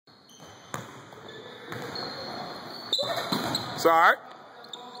It's all right.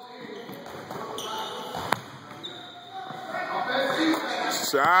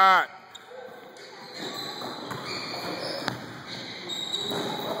 Shot.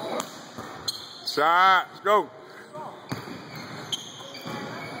 Shot. Let's go.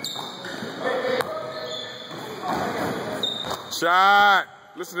 Shot.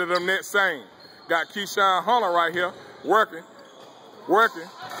 Listen to them nets saying. Got Keashon Hunter right here, working.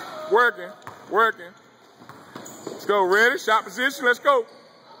 Let's go, ready, shot position, let's go.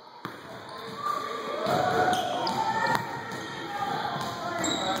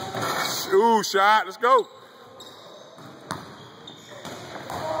 Ooh, shot, let's go.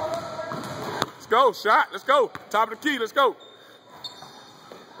 Let's go, shot, let's go. Top of the key, let's go.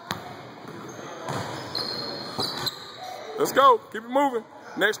 Let's go, keep it moving.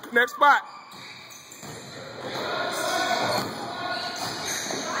 Next spot.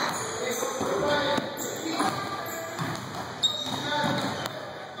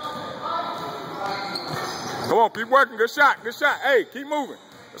 Come on, keep working. Good shot. Hey, keep moving.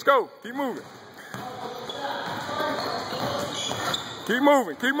 Let's go. Keep moving. Keep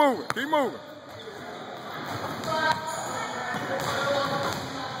moving.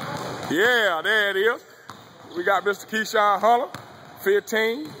 Yeah, there it is. We got Mr. Keashon Hunter,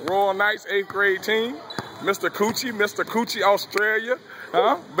 15, Royal Knights 8th grade team. Mr. Coochie, Australia,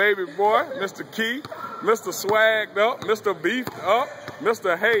 baby boy, Mr. Key, Mr. Swagged up, Mr. Beefed up,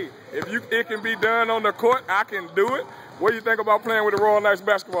 Mr. Hey, if it can be done on the court, I can do it. What do you think about playing with the Royal Knights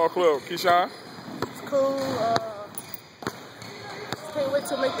Basketball Club, Keashon? It's cool. Can't wait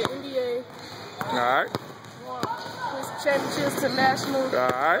to make the NBA. All right. Win some championships to national. All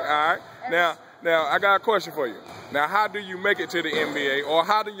right. Now I got a question for you. Now, how do you make it to the NBA, or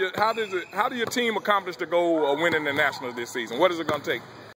how do your team accomplish the goal of winning the Nationals this season? What is it going to take?